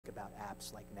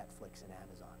apps like Netflix and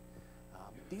Amazon.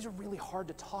 These are really hard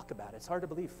to talk about. It's hard to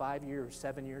believe 5 years,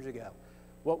 7 years ago.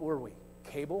 What were we?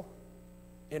 Cable,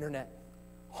 internet,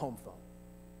 home phone.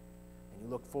 And you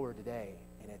look forward today,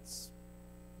 and it's,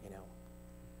 you know,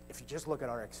 if you just look at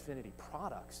our Xfinity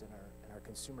products and our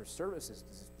consumer services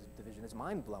division, it's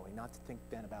mind-blowing, not to think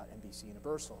then about NBC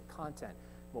Universal, content,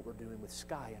 what we're doing with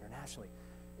Sky internationally.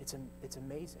 It's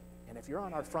amazing. And if you're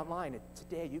on our front line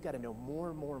today, you got to know more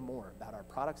and more and more about our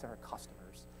products and our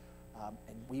customers.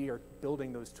 And we are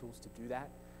building those tools to do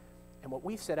that. And what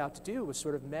we've set out to do was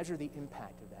sort of measure the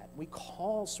impact of that. We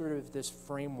call sort of this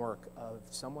framework of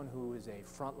someone who is a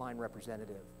frontline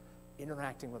representative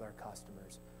interacting with our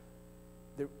customers.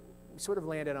 We sort of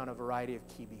landed on a variety of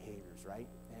key behaviors, right?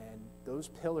 And those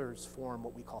pillars form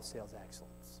what we call sales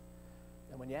excellence.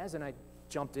 And when Yaz and I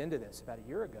jumped into this about a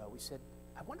year ago, we said,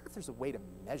 I wonder if there's a way to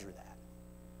measure that,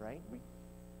 right? We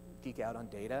geek out on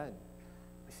data, and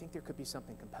we think there could be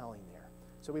something compelling there.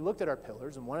 So we looked at our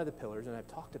pillars, and one of the pillars, and I've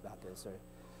talked about this,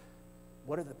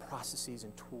 what are the processes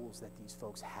and tools that these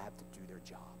folks have to do their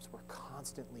jobs? We're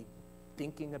constantly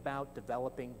thinking about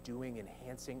developing, doing,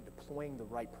 enhancing, deploying the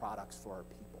right products for our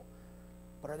people.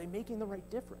 But are they making the right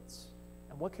difference?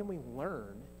 And what can we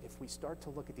learn if we start to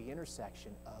look at the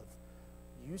intersection of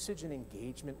usage and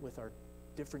engagement with our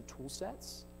different tool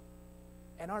sets?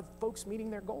 And are folks meeting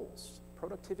their goals?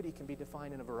 Productivity can be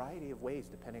defined in a variety of ways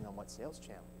depending on what sales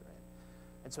channel you're in.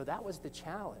 And so that was the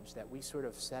challenge that we sort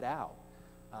of set out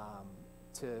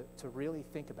to really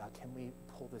think about, can we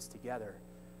pull this together?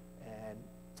 And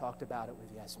talked about it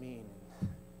with Yasmin. And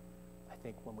I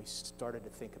think when we started to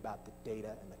think about the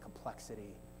data and the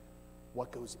complexity,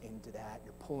 what goes into that,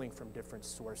 you're pulling from different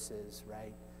sources,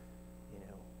 right? You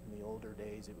know, in the older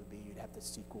days, it would be you'd have to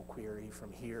SQL query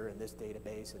from here in this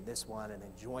database and this one, and then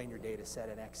join your data set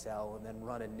in Excel, and then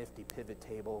run a nifty pivot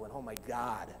table, and oh my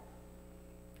God,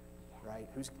 right?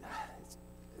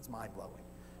 It's mind-blowing,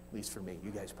 at least for me.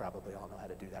 You guys probably all know how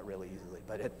to do that really easily,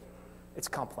 but it's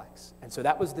complex. And so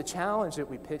that was the challenge that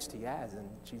we pitched to Yaz, and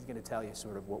she's going to tell you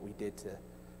sort of what we did to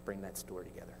bring that story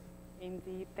together.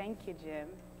 Indeed. Thank you, Jim.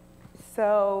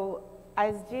 So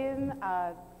as Jim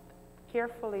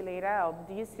carefully laid out,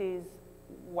 this is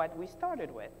what we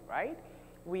started with, right?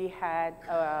 We had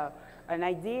an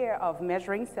idea of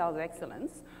measuring sales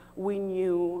excellence. We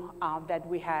knew that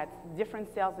we had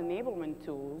different sales enablement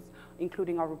tools,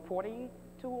 including our reporting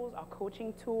tools, our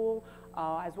coaching tool,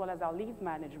 as well as our lead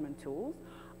management tools.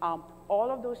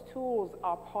 All of those tools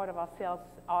are part of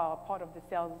the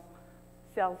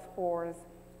Salesforce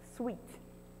suite,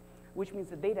 which means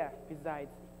the data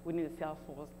resides within the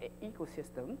Salesforce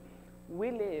ecosystem.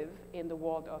 We live in the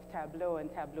world of Tableau and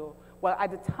Tableau. Well,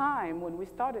 at the time when we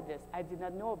started this, I did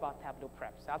not know about Tableau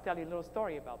Prep. So I'll tell you a little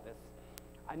story about this.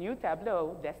 I knew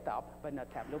Tableau desktop, but not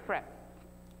Tableau Prep.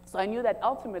 So I knew that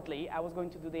ultimately I was going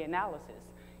to do the analysis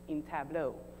in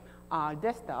Tableau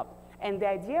desktop. And the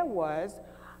idea was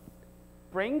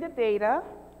bring the data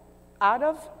out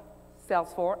of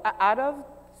Salesforce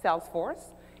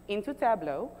into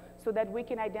Tableau, so that we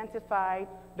can identify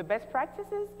the best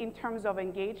practices in terms of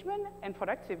engagement and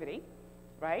productivity,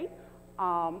 right?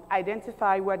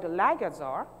 Identify where the laggards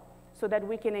are, so that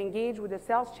we can engage with the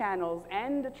sales channels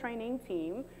and the training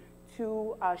team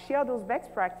to share those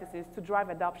best practices to drive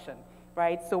adoption,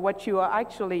 right? So what you are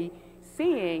actually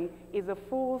seeing is a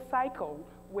full cycle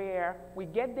where we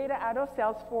get data out of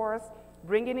Salesforce,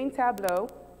 bring it in Tableau,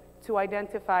 to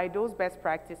identify those best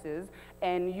practices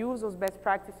and use those best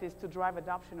practices to drive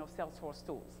adoption of Salesforce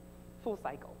tools, full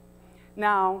cycle.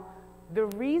 Now, the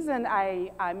reason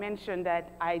I mentioned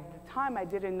that at the time I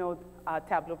didn't know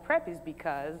Tableau Prep is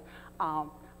because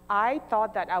I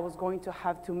thought that I was going to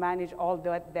have to manage all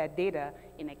that data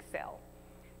in Excel.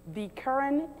 The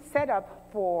current setup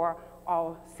for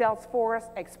our Salesforce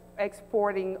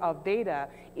exporting of data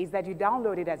is that you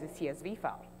download it as a CSV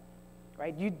file.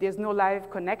 Right? There's no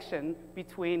live connection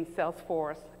between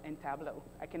Salesforce and Tableau.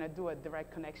 I cannot do a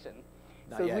direct connection.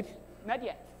 Not yet. Not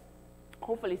yet.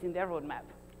 Hopefully it's in their roadmap.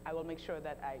 I will make sure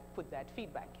that I put that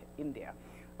feedback in there,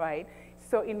 right?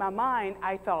 So in my mind,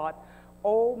 I thought,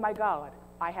 oh my God,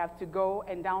 I have to go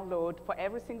and download for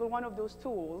every single one of those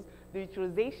tools the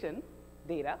utilization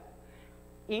data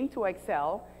into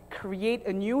Excel, create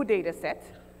a new data set,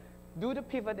 do the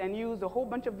pivot and use a whole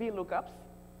bunch of VLOOKUPs,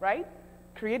 right?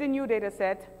 Create a new data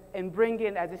set, and bring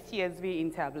it as a CSV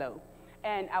in Tableau.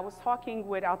 And I was talking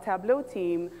with our Tableau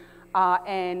team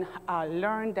and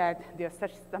learned that there's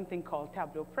something called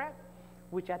Tableau Prep,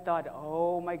 which I thought,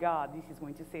 oh my God, this is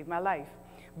going to save my life.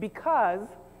 Because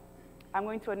I'm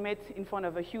going to admit in front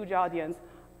of a huge audience,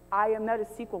 I am not a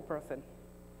SQL person.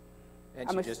 And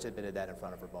she just admitted that in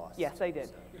front of her boss. Yes, I did.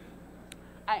 So.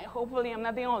 Hopefully I'm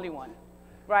not the only one,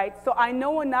 right? So I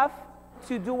know enough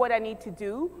to do what I need to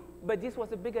do, but this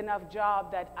was a big enough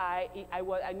job that I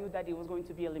knew that it was going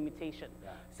to be a limitation. Yeah.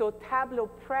 So Tableau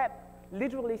Prep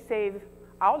literally saved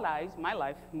our lives, my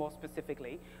life more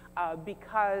specifically,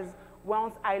 because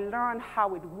once I learned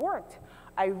how it worked,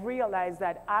 I realized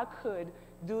that I could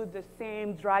do the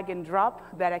same drag and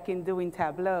drop that I can do in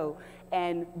Tableau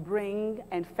and bring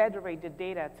and federate the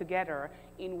data together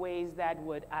in ways that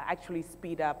would actually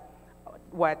speed up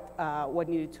what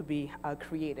needed to be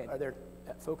created. Are there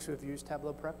folks who have used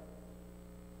Tableau Prep?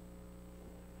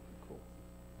 Cool.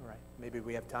 All right. Maybe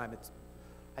we have time.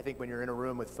 I think when you're in a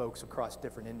room with folks across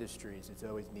different industries, it's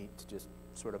always neat to just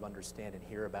sort of understand and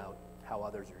hear about how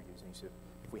others are using. So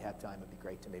if we have time, it'd be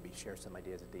great to maybe share some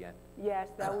ideas at the end. Yes,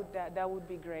 that would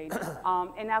be great.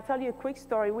 And I'll tell you a quick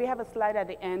story. We have a slide at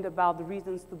the end about the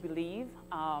reasons to believe.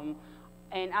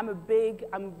 And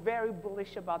I'm very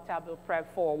bullish about Tableau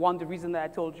Prep for one, the reason that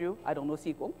I told you, I don't know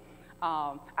SQL.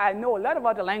 I know a lot of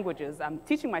other languages. I'm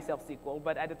teaching myself SQL,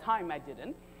 but at the time I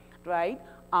didn't, right?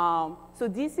 So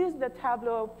this is the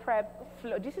Tableau Prep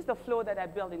flow. This is the flow that I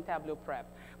built in Tableau Prep,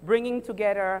 bringing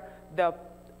together the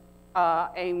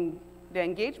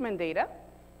engagement data,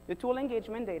 the tool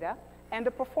engagement data, and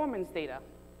the performance data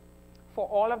for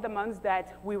all of the months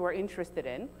that we were interested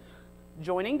in,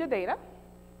 joining the data,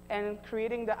 and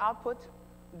creating the output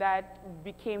that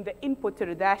became the input to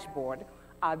the dashboard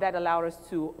that allowed us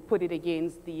to put it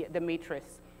against the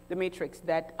matrix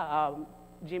that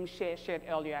Jim shared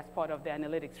earlier as part of the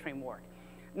analytics framework.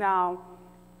 Now,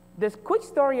 this quick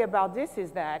story about this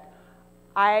is that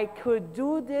I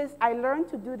learned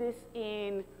to do this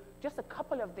in just a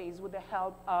couple of days with the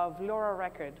help of Laura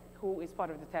Record, who is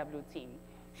part of the Tableau team.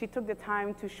 She took the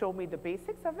time to show me the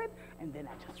basics of it, and then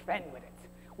I just ran with it,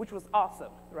 which was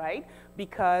awesome, right?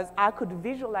 Because I could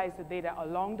visualize the data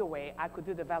along the way, I could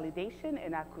do the validation,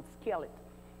 and I could scale it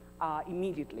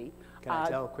immediately. Can I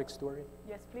tell a quick story?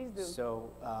 Yes, please do.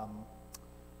 So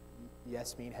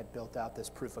Yasmin had built out this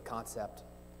proof of concept.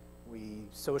 We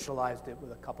socialized it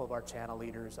with a couple of our channel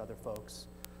leaders, other folks.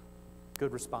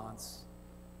 Good response.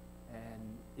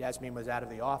 And Yasmin was out of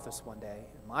the office one day,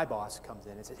 and my boss comes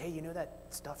in and says, hey, you know that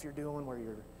stuff you're doing where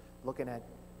you're looking at,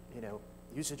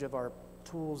 usage of our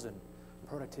tools and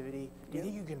productivity? Do you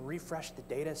think you can refresh the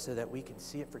data so that we can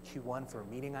see it for Q1 for a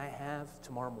meeting I have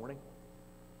tomorrow morning?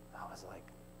 I was like,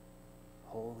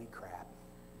 holy crap.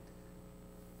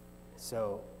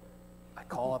 So I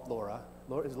call up Laura.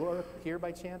 Is Laura here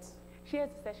by chance? She has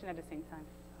a session at the same time.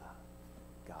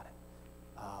 Got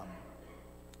it.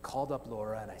 Called up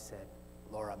Laura and I said,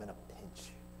 Laura, I'm in a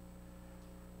pinch.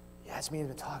 Yasmin's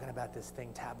been talking about this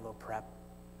thing, Tableau Prep.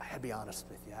 I gotta be honest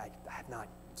with you, I have not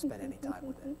spent any time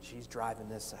with it. She's driving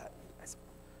this. I said,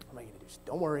 what am I gonna do? She said,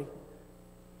 don't worry.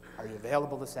 Are you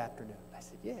available this afternoon? I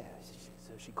said, yeah.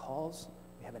 So she calls,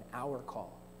 we have an hour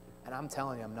call. And I'm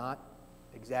telling you, I'm not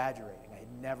exaggerating. I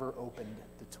had never opened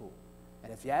the tool.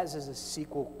 And if Yaz is a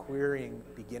SQL querying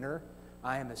beginner,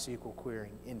 I am a SQL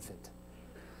querying infant.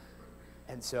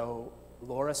 And so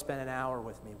Laura spent an hour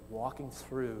with me walking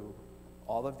through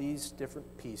all of these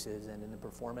different pieces, and in the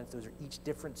performance, those are each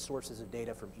different sources of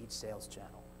data from each sales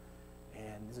channel.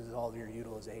 And this is all of your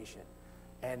utilization.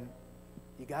 And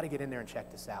you got to get in there and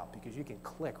check this out, because you can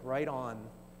click right on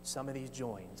some of these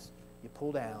joins. You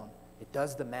pull down, it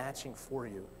does the matching for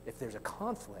you. If there's a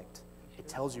conflict, it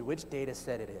tells you which data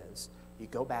set it is. You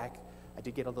go back. I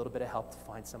did get a little bit of help to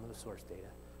find some of the source data.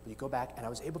 But you go back, and I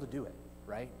was able to do it,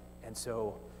 right? And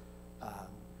so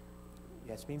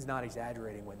Yasmin's not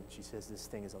exaggerating when she says this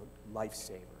thing is a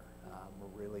lifesaver.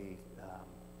 We're really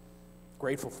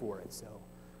grateful for it. So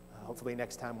hopefully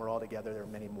next time we're all together, there are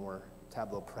many more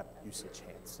Tableau Prep usage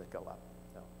hands that go up.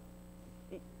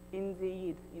 So.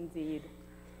 Indeed, indeed.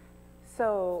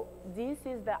 So this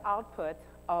is the output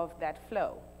of that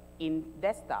flow in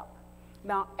desktop.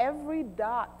 Now every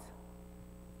dot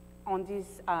on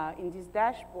this, in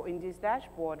this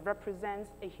dashboard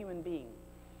represents a human being.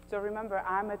 So remember,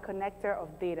 I'm a connector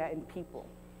of data and people.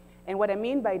 And what I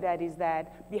mean by that is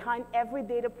that behind every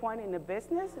data point in a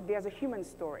business, there's a human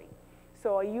story.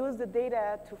 So I use the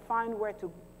data to find where to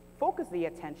focus the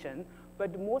attention,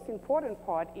 but the most important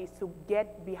part is to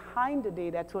get behind the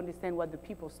data to understand what the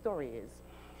people's story is.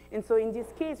 And so in this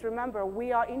case, remember,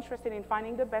 we are interested in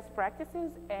finding the best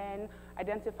practices and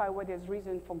identify where there's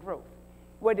reason for growth,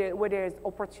 where there's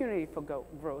opportunity for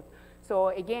growth. So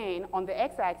again, on the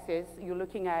x-axis, you're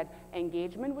looking at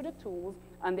engagement with the tools,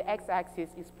 and the x-axis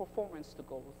is performance to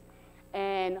goals.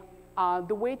 And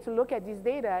the way to look at this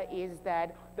data is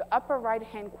that the upper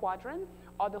right-hand quadrant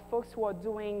are the folks who are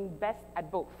doing best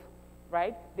at both,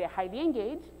 right? They're highly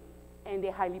engaged and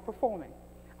they're highly performing,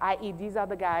 i.e. these are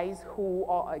the guys who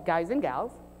are, guys and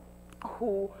gals,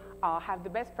 who have the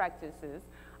best practices,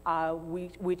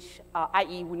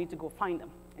 i.e. we need to go find them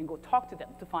and go talk to them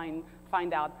to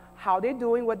find out how they're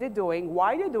doing what they're doing,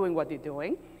 why they're doing what they're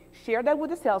doing, share that with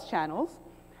the sales channels,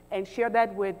 and share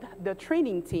that with the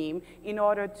training team in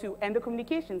order to, and the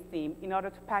communications team, in order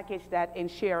to package that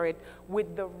and share it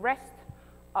with the rest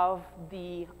of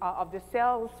the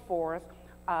sales force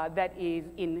that is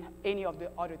in any of the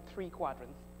other 3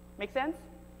 quadrants. Make sense?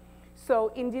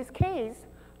 So in this case,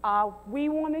 we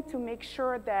wanted to make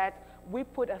sure that we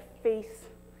put a face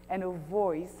and a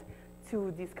voice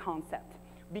to this concept.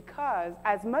 Because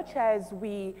as much as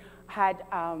we had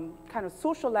kind of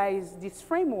socialized this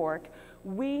framework,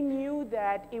 we knew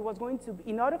that it was going to,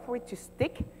 in order for it to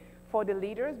stick for the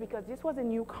leaders, because this was a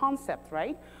new concept,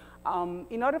 right?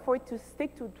 In order for it to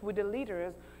stick with the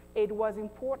leaders, it was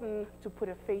important to put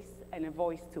a face and a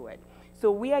voice to it.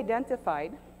 So we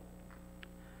identified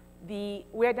a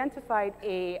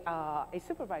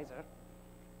supervisor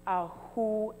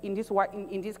who, in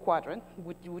this quadrant,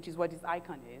 which is what this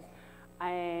icon is,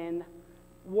 and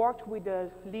worked with the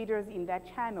leaders in that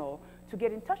channel to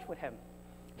get in touch with him.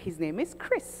 His name is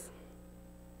Chris.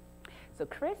 So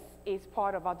Chris is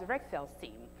part of our direct sales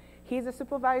team. He's a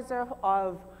supervisor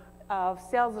of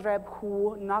sales rep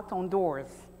who knocked on doors.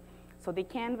 So they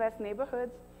canvass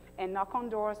neighborhoods and knock on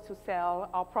doors to sell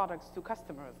our products to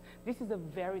customers. This is a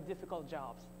very difficult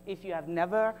job. If you have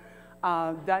never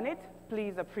done it,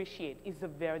 please appreciate it's a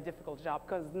very difficult job,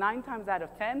 because 9 times out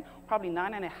of 10, probably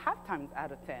 9.5 times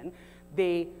out of 10,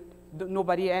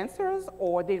 nobody answers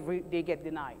or they get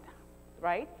denied,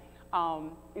 right?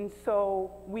 And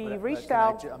so we reached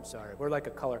out. I'm sorry, we're like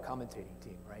a color commentating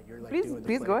team, right? You're like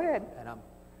please go ahead. And I'm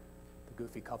the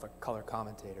goofy color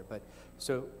commentator. But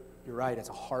so you're right, it's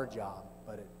a hard job,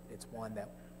 but it's one that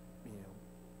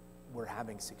we're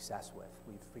having success with.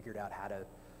 We've figured out how to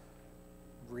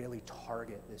really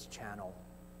target this channel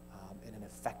in an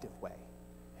effective way.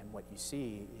 And what you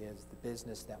see is the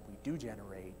business that we do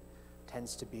generate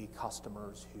tends to be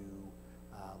customers who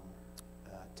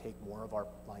take more of our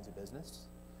lines of business.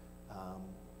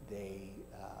 They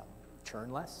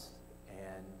churn less,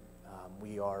 and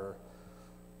we are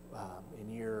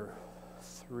in year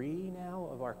 3 now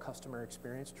of our customer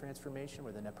experience transformation,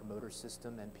 where the Net Promoter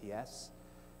System, NPS,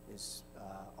 is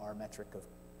our metric of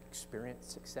experience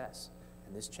success.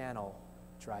 And this channel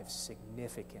drives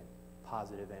significant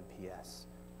positive NPS,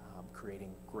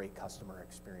 creating great customer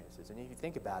experiences. And if you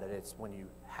think about it, it's when you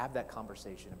have that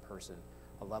conversation in person,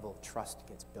 a level of trust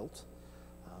gets built.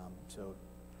 So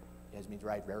it means,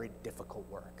 right, very difficult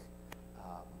work,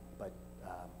 but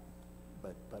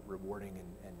rewarding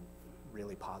and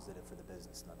really positive for the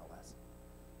business nonetheless.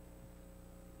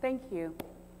 Thank you.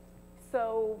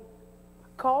 So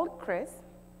called Chris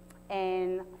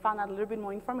and found out a little bit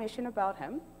more information about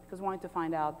him, because we wanted to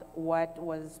find out what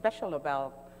was special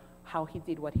about how he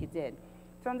did what he did.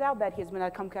 Turns out that he's been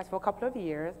at Comcast for a couple of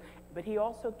years, but he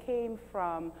also came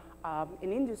from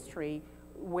an industry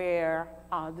where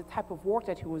the type of work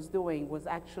that he was doing was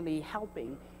actually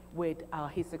helping with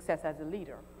his success as a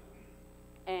leader.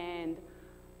 And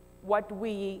what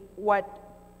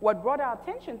brought our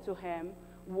attention to him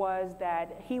was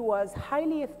that he was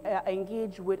highly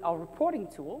engaged with our reporting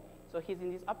tool. So he's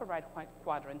in this upper right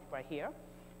quadrant right here.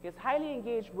 He's highly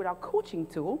engaged with our coaching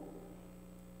tool.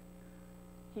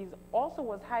 He also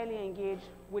was highly engaged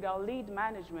with our lead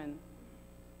management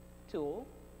tool.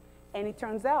 And it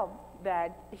turns out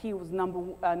that he was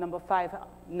number 5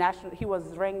 national. He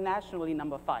was ranked nationally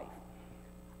number 5.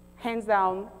 Hands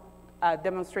down,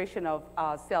 demonstration of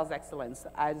sales excellence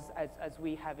as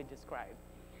we have it described.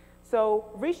 So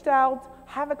reached out,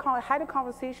 had a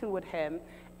conversation with him,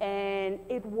 and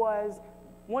it was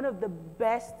one of the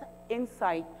best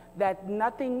insight that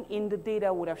nothing in the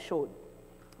data would have showed,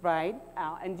 right?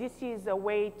 And this is a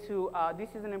way to, this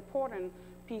is an important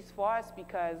piece for us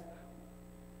because,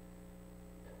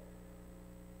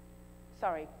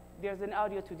 sorry, there's an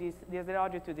audio to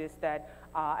this that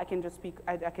I can just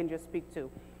speak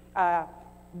to.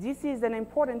 This is an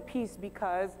important piece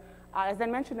because, as I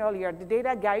mentioned earlier, the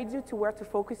data guides you to where to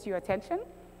focus your attention,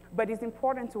 but it's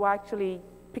important to actually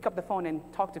pick up the phone and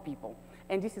talk to people.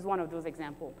 And this is one of those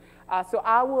examples.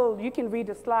 So you can read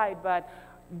the slide, but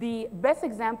the best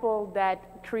example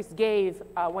that Chris gave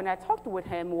when I talked with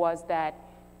him was that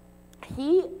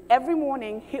every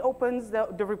morning, he opens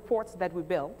the reports that we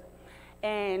build,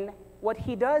 and what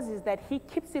he does is that he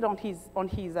keeps it on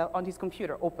his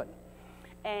computer open,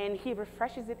 and he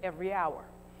refreshes it every hour.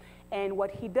 And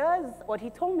what he does, what he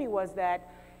told me was that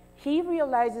he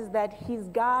realizes that his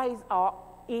guys are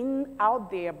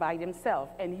out there by themselves,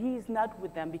 and he's not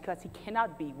with them because he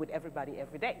cannot be with everybody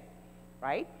every day,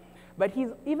 right? But he's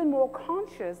even more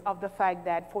conscious of the fact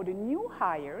that for the new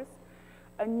hires,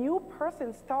 a new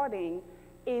person starting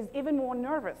is even more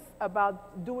nervous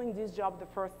about doing this job the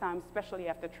first time, especially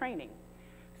after training.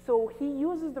 So he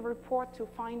uses the report to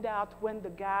find out when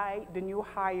the new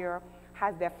hire,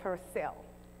 has their first sale.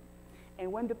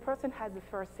 And when the person has the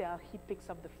first sale, he picks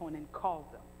up the phone and calls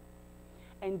them.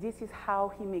 And this is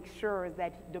how he makes sure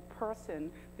that the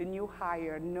person, the new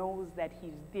hire, knows that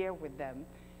he's there with them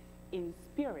in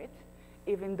spirit,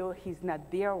 even though he's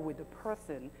not there with the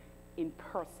person in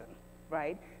person,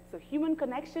 right? So human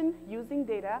connection using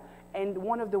data, and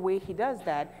one of the ways he does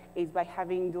that is by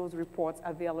having those reports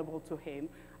available to him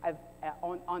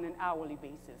on an hourly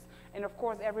basis. And of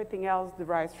course, everything else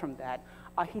derives from that.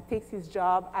 He takes his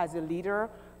job as a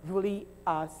leader really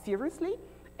seriously,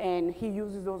 and he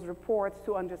uses those reports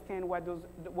to understand what those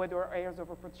areas of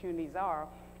opportunities are,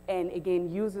 and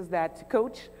again, uses that to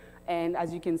coach. And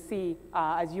as you can see,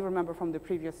 as you remember from the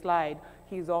previous slide,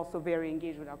 he's also very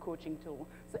engaged with our coaching tool.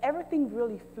 So everything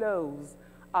really flows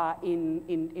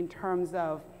in terms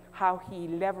of how he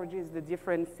leverages the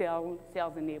different sales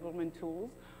enablement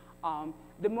tools.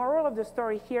 The moral of the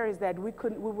story here is that we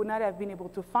would not have been able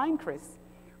to find Chris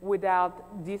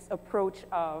without this approach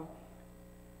of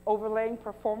overlaying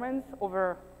performance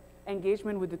over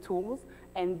engagement with the tools,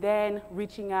 and then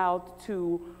reaching out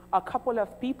to a couple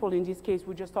of people. In this case,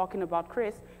 we're just talking about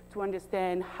Chris, to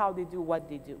understand how they do what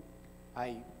they do.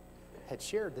 I had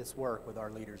shared this work with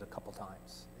our leaders a couple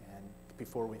times, and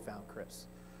before we found Chris.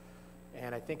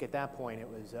 And I think at that point it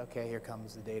was, okay, here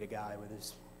comes the data guy with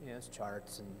his, his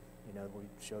charts, and we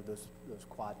showed those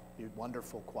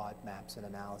wonderful quad maps and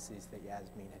analyses that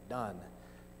Yasmin had done.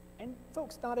 And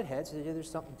folks nodded heads, said, yeah, there's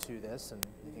something to this, and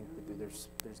I think that there's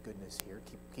goodness here,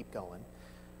 keep going.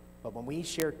 But when we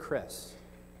shared Chris,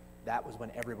 that was when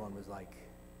everyone was like,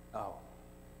 oh,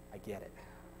 I get it.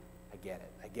 I get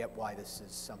it. I get why this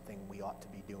is something we ought to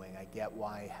be doing. I get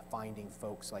why finding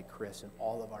folks like Chris in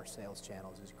all of our sales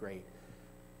channels is great.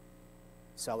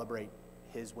 Celebrate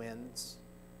his wins,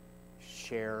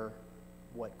 share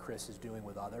what Chris is doing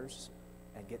with others,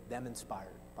 and get them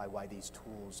inspired by why these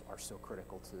tools are so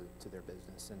critical to their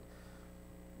business.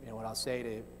 And what I'll say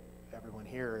to everyone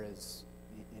here is,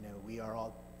 we are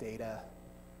all data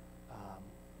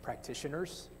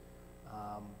practitioners,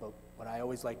 but what I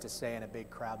always like to say in a big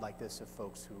crowd like this of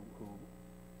folks who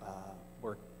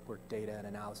work data and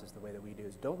analysis the way that we do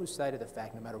is, don't lose sight of the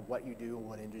fact, no matter what you do and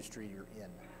what industry you're in,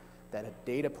 that a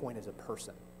data point is a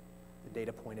person. The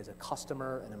data point is a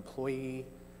customer, an employee,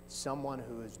 someone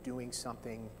who is doing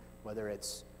something, whether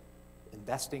it's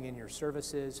investing in your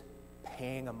services,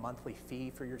 paying a monthly fee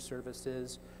for your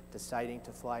services, deciding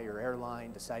to fly your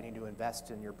airline, deciding to invest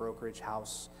in your brokerage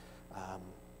house.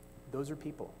 Those are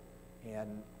people.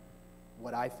 And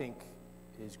what I think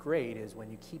is great is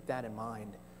when you keep that in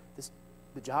mind,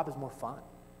 the job is more fun.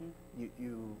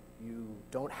 You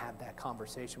don't have that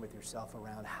conversation with yourself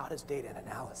around, how does data and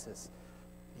analysis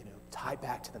tie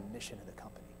back to the mission of the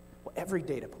company? Well, every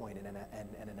data point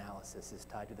and analysis is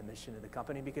tied to the mission of the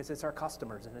company because it's our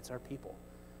customers and it's our people.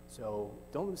 So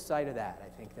don't lose sight of that. I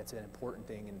think that's an important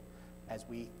thing. And as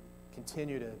we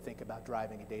continue to think about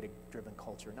driving a data-driven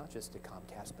culture, not just at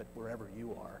Comcast, but wherever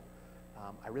you are,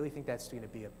 I really think that's going to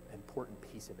be an important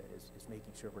piece of it, is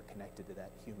making sure we're connected to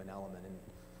that human element. And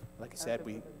like I said,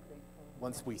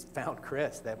 once we found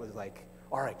Chris, that was like,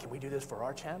 all right, can we do this for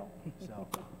our channel? So.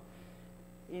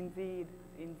 Indeed,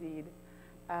 indeed.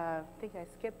 I think I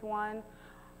skipped one.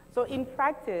 So in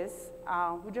practice,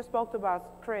 we just talked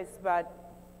about Chris, but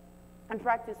in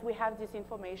practice, we have this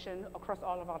information across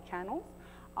all of our channels.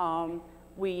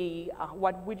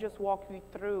 What we just walked you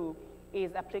through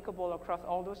is applicable across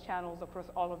all those channels, across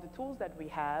all of the tools that we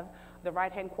have. The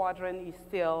right-hand quadrant is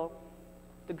still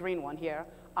the green one here,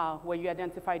 where you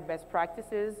identified best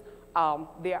practices.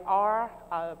 There are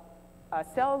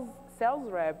sales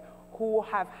rep who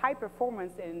have high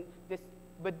performance in this,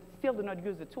 but still do not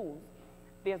use the tools.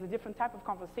 There's a different type of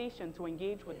conversation to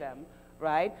engage with them,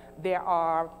 right? There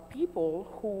are people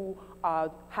who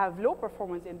have low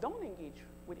performance and don't engage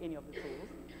with any of the tools.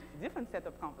 Different set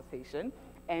of conversation.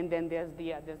 And then there's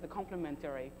the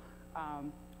complementary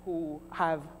who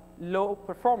have low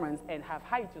performance and have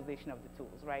high utilization of the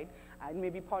tools, right? It may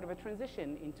be part of a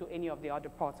transition into any of the other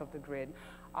parts of the grid.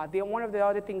 One of the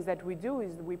other things that we do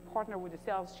is we partner with the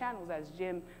sales channels, as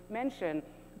Jim mentioned,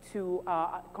 to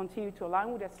continue to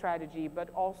align with their strategy, but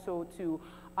also to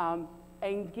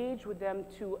engage with them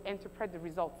to interpret the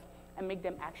results and make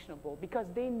them actionable because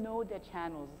they know their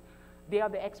channels. They are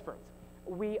the experts.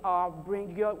 We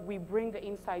bring the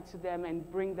insight to them and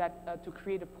bring that to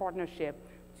create a partnership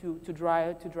to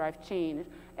drive change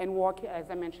and work,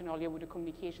 as I mentioned earlier, with the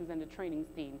communications and the trainings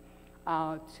team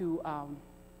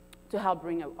to help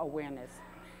bring awareness.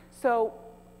 So,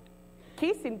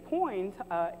 case in point,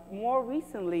 more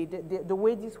recently, the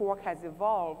way this work has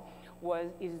evolved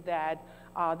is that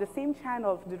the same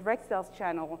channel, the direct sales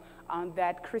channel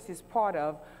that Chris is part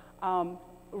of,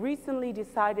 recently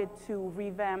decided to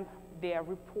revamp their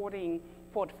reporting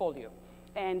portfolio.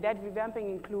 And that revamping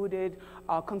included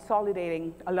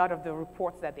consolidating a lot of the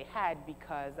reports that they had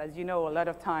because, as you know, a lot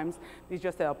of times there's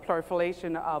just a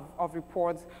proliferation of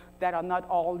reports that are not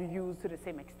all used to the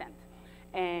same extent.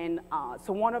 And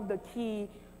so one of the key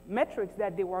metrics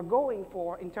that they were going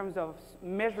for in terms of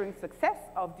measuring success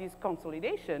of this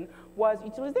consolidation was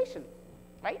utilization,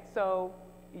 right? So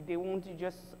they want to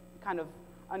just kind of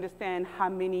understand how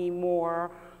many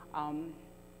more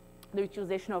the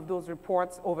utilization of those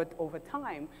reports over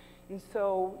time. And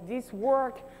so this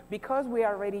work, because we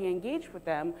are already engaged with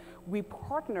them, we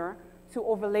partner to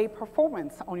overlay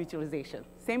performance on utilization.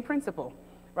 Same principle,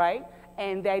 right?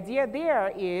 And the idea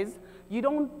there is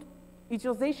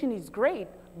utilization is great,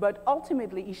 but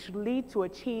ultimately it should lead to a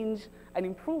change, an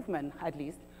improvement at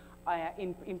least,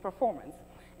 in performance.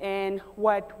 And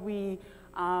what we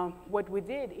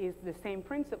did is the same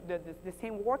principle, the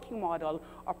same working model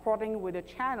of partnering with a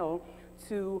channel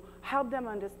to help them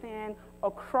understand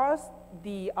across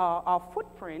our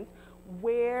footprint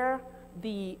where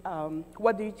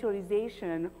what the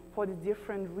utilization for the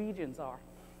different regions are,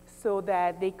 so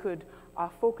that they could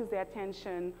focus their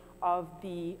attention of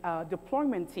the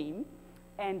deployment team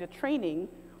and the training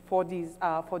for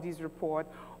these reports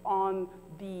on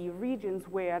the regions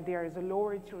where there is a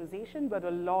lower utilization but a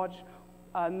large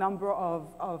number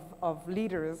of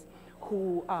leaders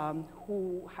who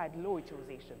had low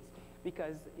utilizations.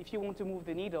 Because if you want to move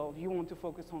the needle, you want to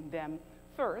focus on them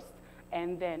first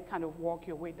and then kind of walk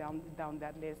your way down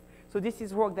that list. So this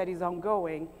is work that is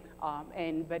ongoing,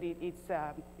 but it's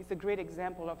a great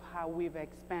example of how we've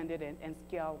expanded and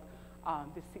scaled,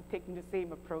 taking the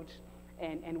same approach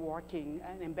and working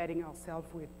and embedding ourselves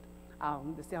with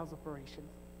the sales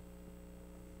operations.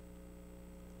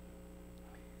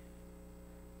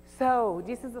 So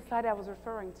this is the slide I was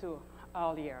referring to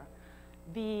earlier.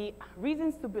 The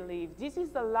reasons to believe, this is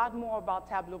a lot more about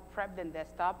Tableau Prep than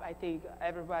desktop. I think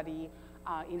everybody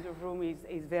in the room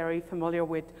is very familiar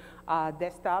with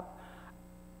desktop.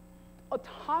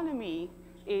 Autonomy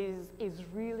is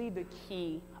really the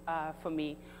key for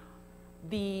me.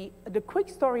 The quick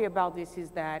story about this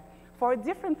is that for a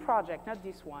different project, not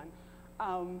this one,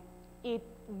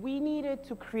 we needed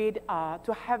to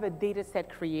to have a data set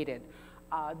created.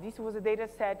 This was a data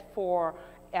set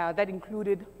that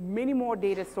included many more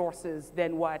data sources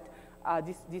than what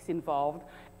this involved.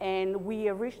 And we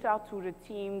reached out to the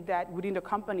team within the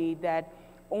company that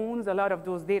owns a lot of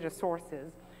those data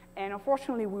sources. And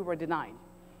unfortunately, we were denied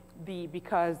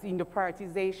because in the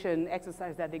prioritization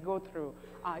exercise that they go through,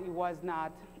 it was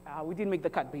not, we didn't make the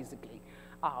cut, basically.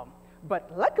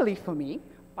 But luckily for me,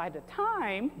 by the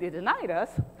time they denied us,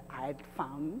 I had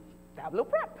found Tableau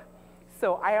Prep.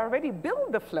 So I already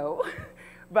built the flow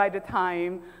by the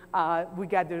time we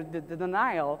got the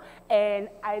denial, and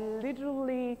I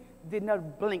literally did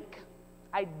not blink.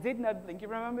 I did not blink. You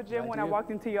remember, Jim, when I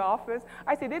walked into your office?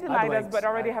 I said, they denied us, but I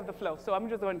already have the flow, so I'm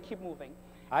just going to keep moving.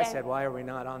 I said, why are we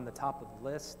not on the top of the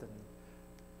list?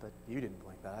 But you didn't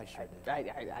blink, but I sure did.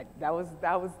 That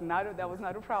was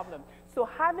not a problem. So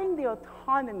having the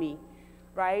autonomy,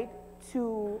 right,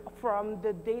 from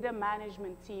the data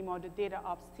management team or the data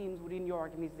ops teams within your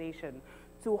organization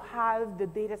to have the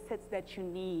data sets that you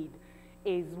need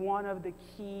is one of the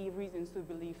key reasons to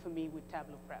believe for me with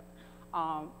Tableau Prep.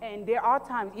 And there are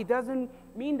times, it doesn't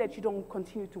mean that you don't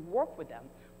continue to work with them,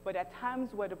 but at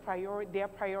times where their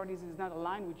priorities is not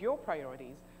aligned with your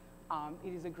priorities,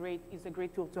 it's a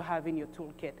great tool to have in your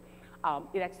toolkit.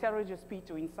 It accelerates your speed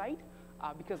to insight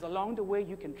because along the way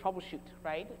you can troubleshoot,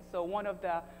 right? So one of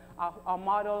our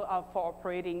model for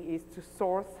operating is to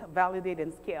source, validate,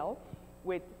 and scale.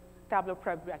 With Tableau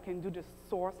Prep, I can do the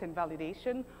source and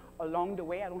validation along the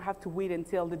way. I don't have to wait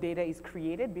until the data is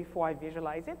created before I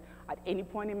visualize it. At any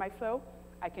point in my flow,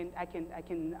 I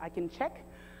can check.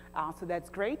 So that's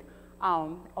great.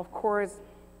 Of course,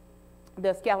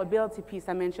 the scalability piece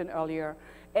I mentioned earlier,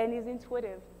 and is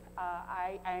intuitive.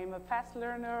 I am a fast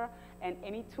learner, and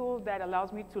any tool that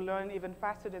allows me to learn even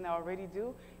faster than I already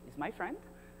do is my friend.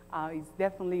 It's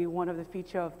definitely one of the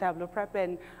features of Tableau Prep,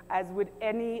 and as with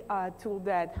any tool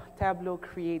that Tableau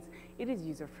creates, it is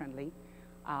user-friendly.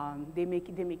 They make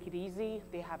it easy.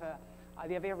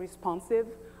 They're very responsive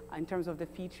in terms of the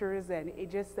features, and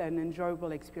it's just an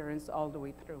enjoyable experience all the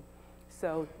way through.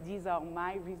 So these are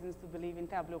my reasons to believe in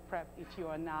Tableau Prep if you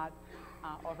are not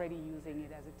already using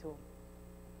it as a tool.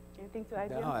 Anything to add,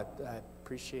 Jim? No, I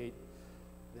appreciate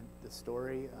the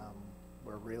story.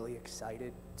 We're really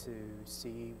excited to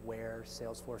see where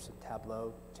Salesforce and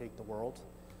Tableau take the world.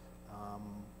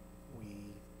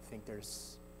 We think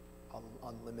there's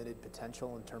unlimited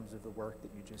potential in terms of the work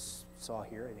that you just saw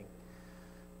here. I think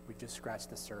we've just scratched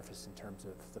the surface in terms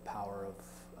of the power of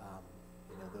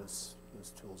those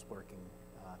tools working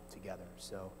together.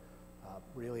 So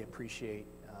really appreciate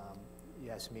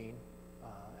Yasmin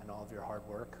and all of your hard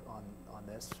work on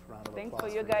this. Round of applause. Thanks for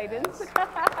your guidance.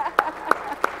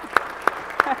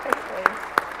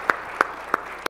 Thanks.